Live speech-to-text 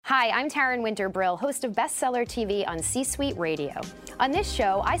Hi, I'm Taryn Winter-Brill, host of Bestseller TV on C-Suite Radio. On this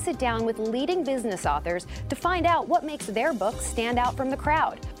show, I sit down with leading business authors to find out what makes their books stand out from the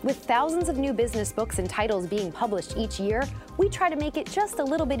crowd. With thousands of new business books and titles being published each year, we try to make it just a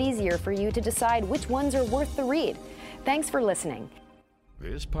little bit easier for you to decide which ones are worth the read. Thanks for listening.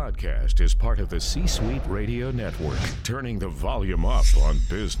 This podcast is part of the C-Suite Radio Network, turning the volume up on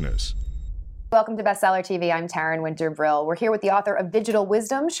business. Welcome to Bestseller TV. I'm Taryn Winter-Brill. We're here with the author of Digital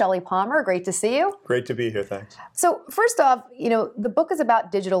Wisdom, Shelley Palmer. Great to see you. Great to be here, thanks. So first off, the book is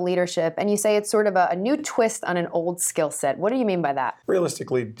about digital leadership, and you say it's sort of a new twist on an old skill set. What do you mean by that?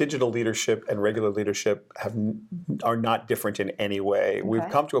 Realistically, digital leadership and regular leadership are not different in any way. Okay. We've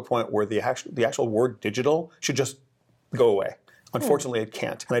come to a point where the actual word digital should just go away. Unfortunately, it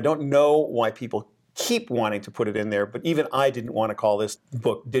can't. And I don't know why people keep wanting to put it in there, but even I didn't want to call this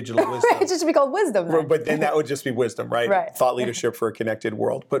book Digital Wisdom. It just should be called Wisdom then. But then that would just be wisdom, right? Thought leadership for a connected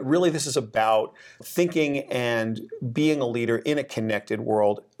world. But really this is about thinking and being a leader in a connected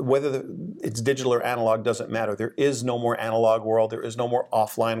world. Whether it's digital or analog doesn't matter. There is no more analog world. There is no more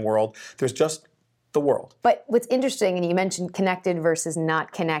offline world. There's just the world. But what's interesting, and you mentioned connected versus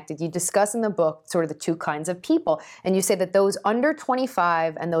not connected, you discuss in the book sort of the two kinds of people, and you say that those under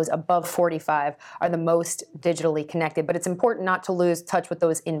 25 and those above 45 are the most digitally connected, but it's important not to lose touch with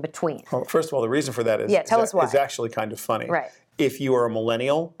those in between. Well, first of all, the reason for that is, tell us why. Is actually kind of funny. Right. If you are a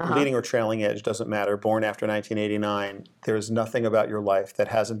millennial, leading or trailing edge, doesn't matter, born after 1989, there is nothing about your life that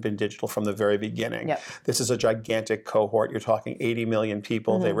hasn't been digital from the very beginning. Yep. This is a gigantic cohort. You're talking 80 million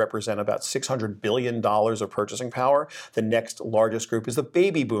people. They represent about $600 billion of purchasing power. The next largest group is the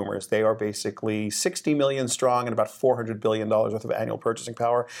baby boomers. They are basically 60 million strong and about $400 billion worth of annual purchasing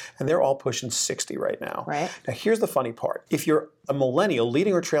power. And they're all pushing 60 right now. Right. Now, here's the funny part. If you're a millennial,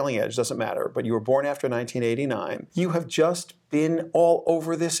 leading or trailing edge, doesn't matter, but you were born after 1989, you have just been all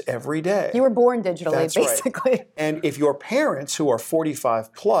over this every day. You were born digitally, That's basically. Right. And if your parents, who are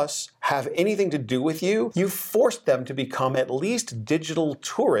 45 plus, have anything to do with you, you've forced them to become at least digital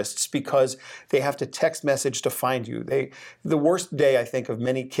tourists because they have to text message to find you. The worst day, I think, of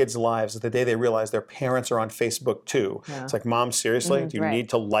many kids' lives is the day they realize their parents are on Facebook too. Yeah. It's like, Mom, seriously? Do you need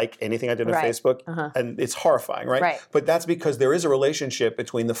to like anything I did on Facebook? And it's horrifying, right? But that's because there is a relationship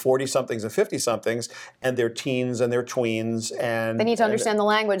between the 40-somethings and 50-somethings and their teens and their tweens. And they need to understand the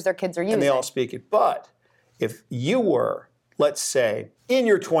language their kids are using. And they all speak it. But if you were, let's say, in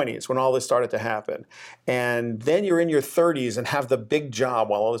your 20s when all this started to happen, and then you're in your 30s and have the big job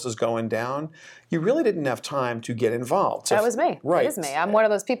while all this is going down, you really didn't have time to get involved. So that was me. Right. It is me. I'm one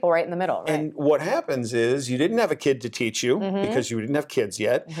of those people right in the middle. Right? And what happens is you didn't have a kid to teach you because you didn't have kids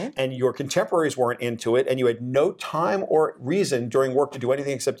yet, and your contemporaries weren't into it, and you had no time or reason during work to do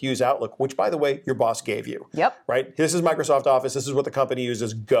anything except use Outlook, which, by the way, your boss gave you. Yep. Right? This is Microsoft Office. This is what the company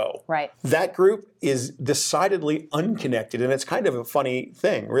uses. Go. Right. That group is decidedly unconnected, and it's kind of a funny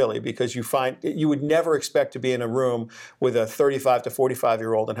thing, really, because you would never expect to be in a room with a 35 to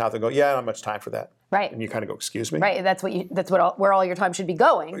 45-year-old and have them go, yeah, I don't have much time for that. Right. And you kind of go, excuse me? Right. Where all your time should be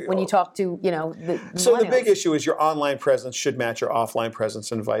going when you talk to, So the big issue is your online presence should match your offline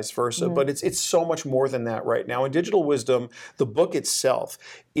presence and vice versa. But it's so much more than that right now. And Digital Wisdom, the book itself,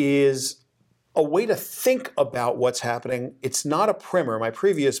 is a way to think about what's happening. It's not a primer. My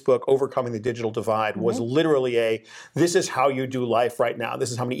previous book, Overcoming the Digital Divide, was literally this is how you do life right now.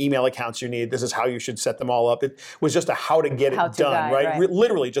 This is how many email accounts you need. This is how you should set them all up. It was just a how to get it done, guide, right?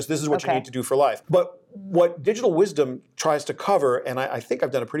 Literally, just this is what you need to do for life. But what Digital Wisdom tries to cover, and I think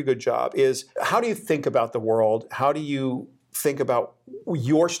I've done a pretty good job, is how do you think about the world? How do you think about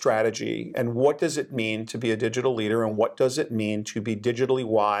your strategy, and what does it mean to be a digital leader, and what does it mean to be digitally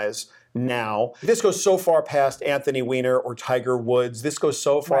wise now? This goes so far past Anthony Weiner or Tiger Woods. This goes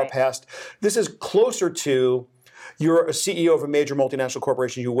so far past, this is closer to, you're a CEO of a major multinational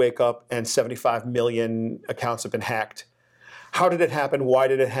corporation, you wake up and 75 million accounts have been hacked. How did it happen? Why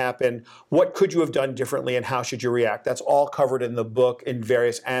did it happen? What could you have done differently, and how should you react? That's all covered in the book in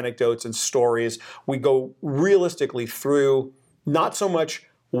various anecdotes and stories. We go realistically through not so much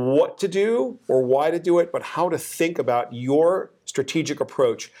what to do or why to do it, but how to think about your strategic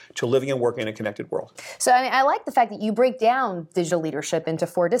approach to living and working in a connected world. So I like the fact that you break down digital leadership into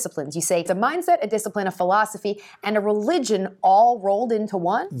 4 disciplines. You say it's a mindset, a discipline, a philosophy, and a religion all rolled into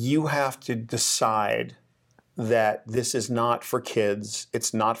one. You have to decide that this is not for kids,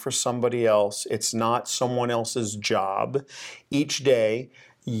 it's not for somebody else, it's not someone else's job. Each day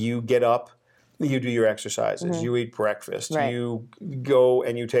you get up, You do your exercises, you eat breakfast, Right. you go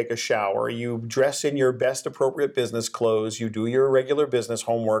and you take a shower, you dress in your best appropriate business clothes, you do your regular business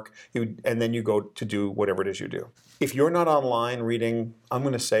homework, and then you go to do whatever it is you do. If you're not online reading, I'm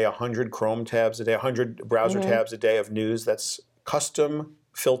going to say 100 Chrome tabs a day, 100 browser tabs a day of news that's custom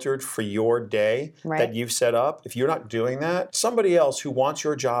filtered for your day that you've set up, if you're not doing that, somebody else who wants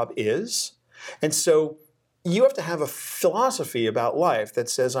your job is. And so you have to have a philosophy about life that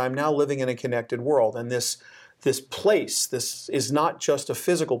says, I'm now living in a connected world, and this place, this is not just a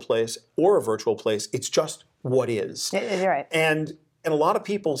physical place or a virtual place, it's just what is. You're right. And a lot of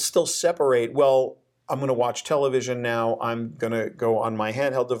people still separate, well, I'm going to watch television now, I'm going to go on my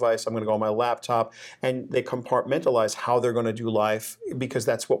handheld device, I'm going to go on my laptop, and they compartmentalize how they're going to do life because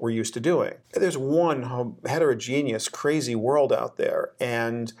that's what we're used to doing. There's one heterogeneous, crazy world out there,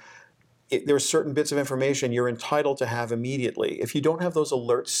 and there are certain bits of information you're entitled to have immediately. If you don't have those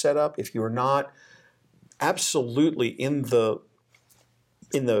alerts set up, if you're not absolutely in the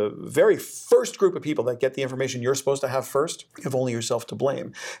very first group of people that get the information you're supposed to have first, you have only yourself to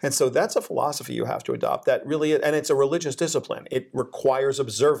blame. And so that's a philosophy you have to adopt. That really, and it's a religious discipline. It requires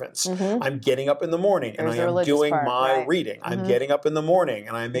observance. I'm getting up in the morning and I am doing my reading. I'm getting up in the morning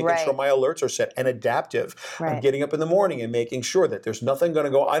and I'm making sure my alerts are set and adaptive. I'm getting up in the morning and making sure that there's nothing going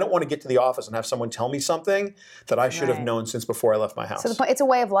to go. I don't want to get to the office and have someone tell me something that I should have known since before I left my house. So it's a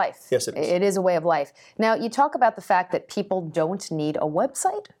way of life. Yes, it is. It is a way of life. Now, you talk about the fact that people don't need a website.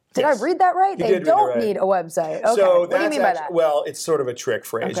 Did I read that right? They don't need a website. Okay. So what do you mean by that? Well, it's sort of a trick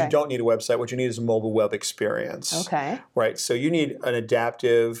phrase. You don't need a website. What you need is a mobile web experience. Okay. Right. So you need an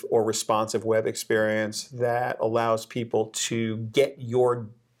adaptive or responsive web experience that allows people to get your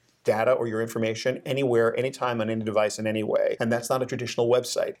data or your information anywhere, anytime, on any device, in any way. And that's not a traditional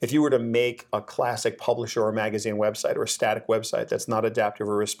website. If you were to make a classic publisher or magazine website or a static website that's not adaptive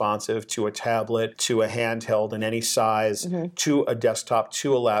or responsive to a tablet, to a handheld in any size, to a desktop,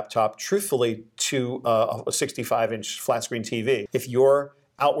 to a laptop, truthfully to a 65-inch flat screen TV, if your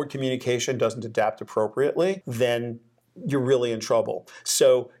outward communication doesn't adapt appropriately, then you're really in trouble.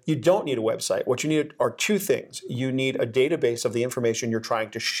 So you don't need a website. What you need are two things. You need a database of the information you're trying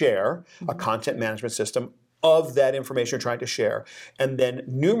to share, a content management system of that information you're trying to share, and then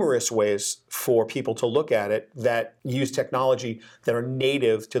numerous ways for people to look at it that use technology that are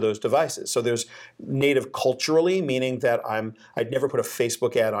native to those devices. So there's native culturally, meaning that I'd never put a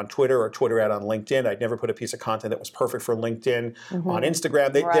Facebook ad on Twitter or a Twitter ad on LinkedIn. I'd never put a piece of content that was perfect for LinkedIn on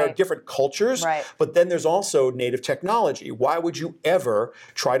Instagram. There are different cultures, but then there's also native technology. Why would you ever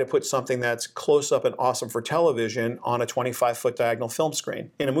try to put something that's close up and awesome for television on a 25-foot diagonal film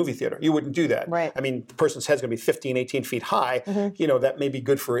screen in a movie theater? You wouldn't do that. Right. I mean, the person's head's going to be 15, 18 feet high. You know, that may be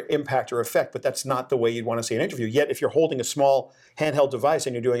good for impact or effect, but that's not the way you'd want to see an interview. Yet, if you're holding a small handheld device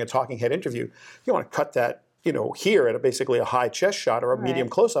and you're doing a talking head interview, you want to cut that, you know, here at basically a high chest shot or a medium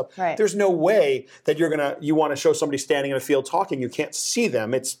close-up. There's no way that you want to show somebody standing in a field talking. You can't see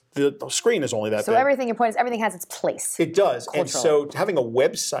them. It's the screen is only that big. So everything has its place. It does. And so having a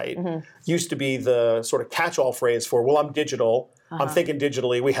website used to be the sort of catch-all phrase for, well, I'm digital. I'm thinking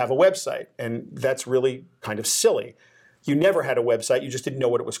digitally, we have a website. And that's really kind of silly. You never had a website, you just didn't know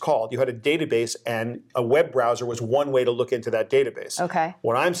what it was called. You had a database, and a web browser was one way to look into that database. Okay.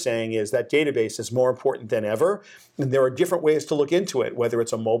 What I'm saying is that database is more important than ever, and there are different ways to look into it, whether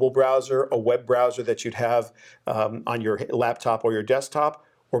it's a mobile browser, a web browser that you'd have on your laptop or your desktop,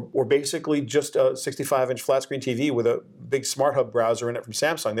 or basically just a 65-inch flat screen TV with a big Smart Hub browser in it from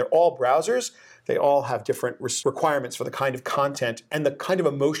Samsung. They're all browsers. They all have different requirements for the kind of content and the kind of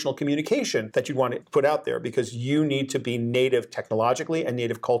emotional communication that you'd want to put out there, because you need to be native technologically and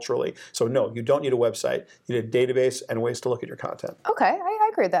native culturally. So no, you don't need a website. You need a database and ways to look at your content. Okay, I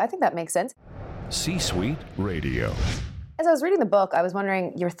agree with that. I think that makes sense. C-Suite Radio. As I was reading the book, I was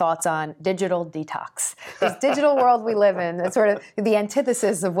wondering your thoughts on digital detox. This digital world we live in, it's sort of the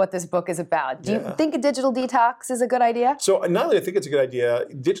antithesis of what this book is about. Do you think a digital detox is a good idea? So not only do I think it's a good idea,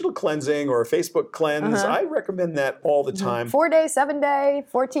 digital cleansing or a Facebook cleanse, I recommend that all the time. 4 day, 7 day,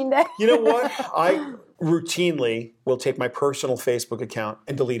 14 day? You know what? I routinely will take my personal Facebook account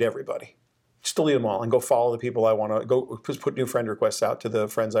and delete everybody. Just delete them all and go follow the people I want to go put new friend requests out to the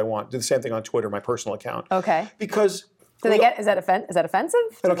friends I want. Do the same thing on Twitter, my personal account. Okay. Because is that offensive?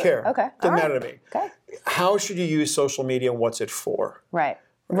 I don't care. Okay. Doesn't matter to me. Okay. How should you use social media and what's it for? Right.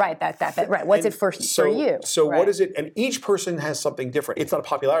 Right. Right. What's it for you? So what is it? And each person has something different. It's not a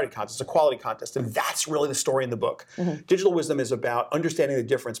popularity contest, it's a quality contest. And that's really the story in the book. Digital wisdom is about understanding the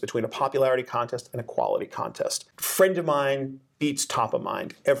difference between a popularity contest and a quality contest. Friend of mine beats top of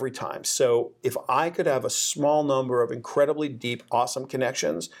mind every time. So if I could have a small number of incredibly deep, awesome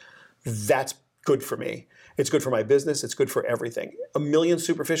connections, that's good for me. It's good for my business. It's good for everything. A million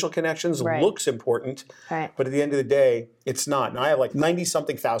superficial connections looks important, but at the end of the day, it's not. And I have like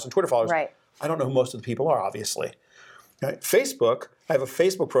 90-something thousand Twitter followers. Right. I don't know who most of the people are, obviously. Right? Facebook, I have a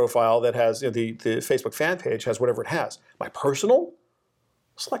Facebook profile that has, the Facebook fan page has whatever it has. My personal,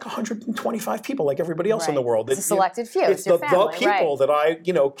 it's like 125 people, like everybody else in the world. It's a selected few. It's the people that I,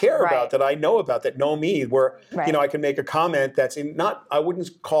 care about, that I know about, that know me, where, I can make a comment that's I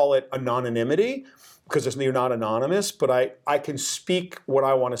wouldn't call it anonymity, because you're not anonymous, but I can speak what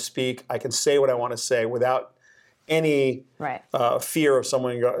I want to speak. I can say what I want to say without any fear of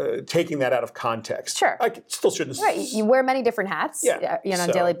someone taking that out of context. Sure. I still shouldn't. Right. You wear many different hats on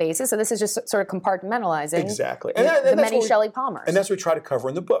a daily basis. So this is just sort of compartmentalizing exactly. the many Shelley Palmers. And that's what we try to cover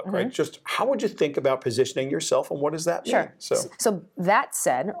in the book, right? Just how would you think about positioning yourself and what does that mean? Sure. So that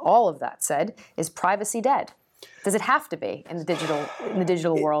said, all of that said, is privacy dead? Does it have to be in the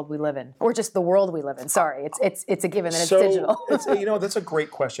digital world we live in, or just the world we live in? Sorry, it's a given that it's digital. That's a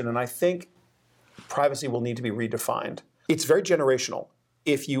great question, and I think privacy will need to be redefined. It's very generational.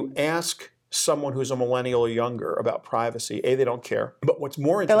 If you ask someone who's a millennial or younger about privacy, they don't care. But what's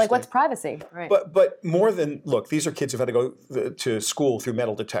more interesting... They're like, what's privacy? Right. But more than... Look, these are kids who've had to go to school through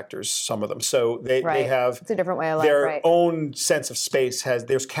metal detectors, some of them. So they have... It's a different way of life, their own sense of space.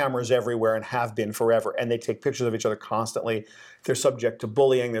 There's cameras everywhere and have been forever. And they take pictures of each other constantly. They're subject to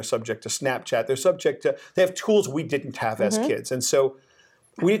bullying. They're subject to Snapchat. They have tools we didn't have as kids. And so...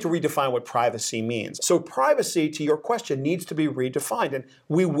 we need to redefine what privacy means. So privacy, to your question, needs to be redefined, and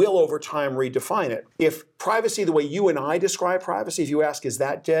we will over time redefine it. If privacy, the way you and I describe privacy, if you ask, is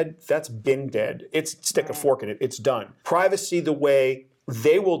that dead? That's been dead. Stick a fork in it. It's done. Privacy, the way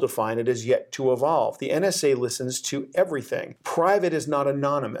they will define it, is yet to evolve. The NSA listens to everything. Private is not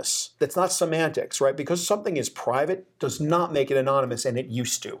anonymous. That's not semantics, right? Because something is private does not make it anonymous, and it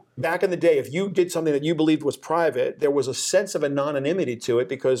used to. Back in the day, if you did something that you believed was private, there was a sense of anonymity to it,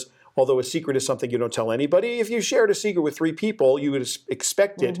 because although a secret is something you don't tell anybody, if you shared a secret with 3 people, you would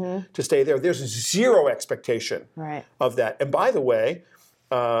expect it to stay there. There's zero expectation of that. And by the way,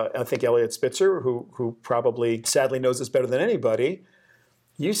 I think Eliot Spitzer, who probably sadly knows this better than anybody,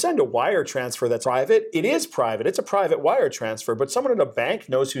 you send a wire transfer that's private, it is private. It's a private wire transfer, but someone at a bank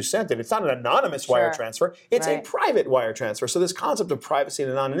knows who sent it. It's not an anonymous wire transfer. It's a private wire transfer. So this concept of privacy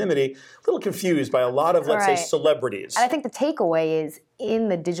and anonymity, a little confused by a lot of, let's say, celebrities. And I think the takeaway is, in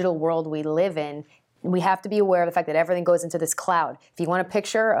the digital world we live in, we have to be aware of the fact that everything goes into this cloud. If you want a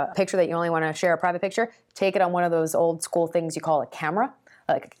picture that you only want to share, a private picture, take it on one of those old school things you call a camera,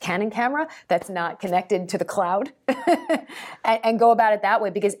 like a Canon camera that's not connected to the cloud, and go about it that way.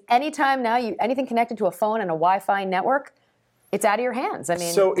 Because anytime now, anything connected to a phone and a Wi-Fi network, it's out of your hands. I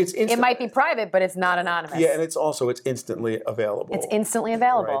mean, so it might be private, but it's not anonymous. Yeah, and it's instantly available. It's instantly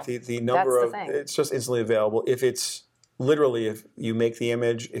available. Right? The number it's just instantly available. If you make the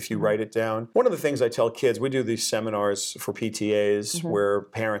image, if you write it down. One of the things I tell kids, we do these seminars for PTAs where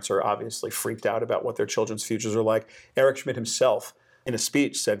parents are obviously freaked out about what their children's futures are like. Eric Schmidt himself, in a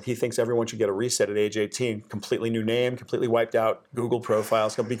speech, said he thinks everyone should get a reset at age 18. Completely new name, completely wiped out Google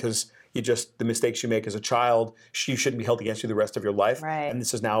profiles, because the mistakes you make as a child, you shouldn't be held against you the rest of your life. Right. And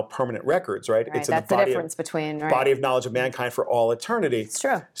this is now permanent records, right? It's that's the difference between body of knowledge of mankind for all eternity. It's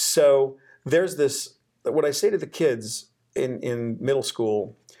true. So there's this, what I say to the kids in middle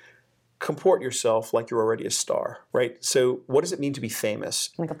school, comport yourself like you're already a star, right? So what does it mean to be famous?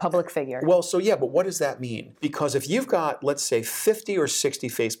 Like a public figure. Well, but what does that mean? Because if you've got, let's say, 50 or 60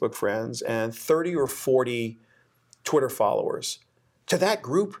 Facebook friends and 30 or 40 Twitter followers, to that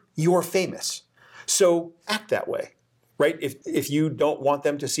group, you're famous. So act that way, right? If you don't want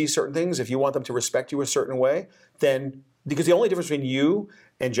them to see certain things, if you want them to respect you a certain way, then, because the only difference between you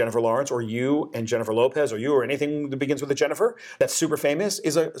and Jennifer Lawrence, or you and Jennifer Lopez, or you or anything that begins with a Jennifer that's super famous,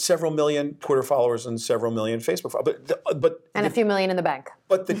 is several million Twitter followers and several million Facebook followers. And a few million in the bank.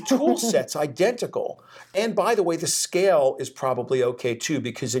 But the tool set's identical. And by the way, the scale is probably okay too,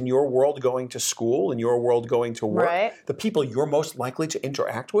 because in your world going to school, in your world going to work, the people you're most likely to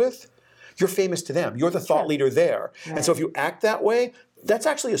interact with, you're famous to them. You're the thought leader there. Right. And so if you act that way, that's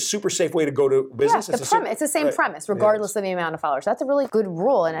actually a super safe way to go to business. Yeah, it's the same premise, regardless of the amount of followers. That's a really good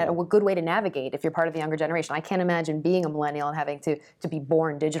rule and a good way to navigate if you're part of the younger generation. I can't imagine being a millennial and having to be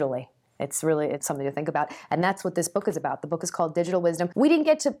born digitally. It's something to think about. And that's what this book is about. The book is called Digital Wisdom. We didn't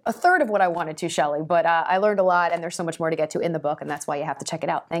get to a third of what I wanted to, Shelley, but I learned a lot, and there's so much more to get to in the book, and that's why you have to check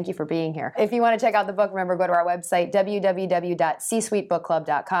it out. Thank you for being here. If you want to check out the book, remember, go to our website,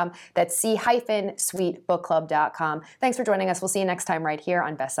 www.c-suitebookclub.com. That's c-suitebookclub.com. Thanks for joining us. We'll see you next time right here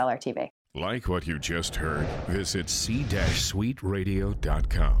on Bestseller TV. Like what you just heard? Visit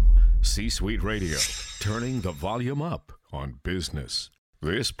c-suiteradio.com. C-Suite Radio, turning the volume up on business.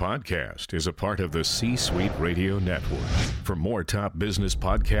 This podcast is a part of the C-Suite Radio Network. For more top business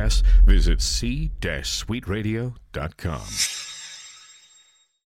podcasts, visit c-suiteradio.com.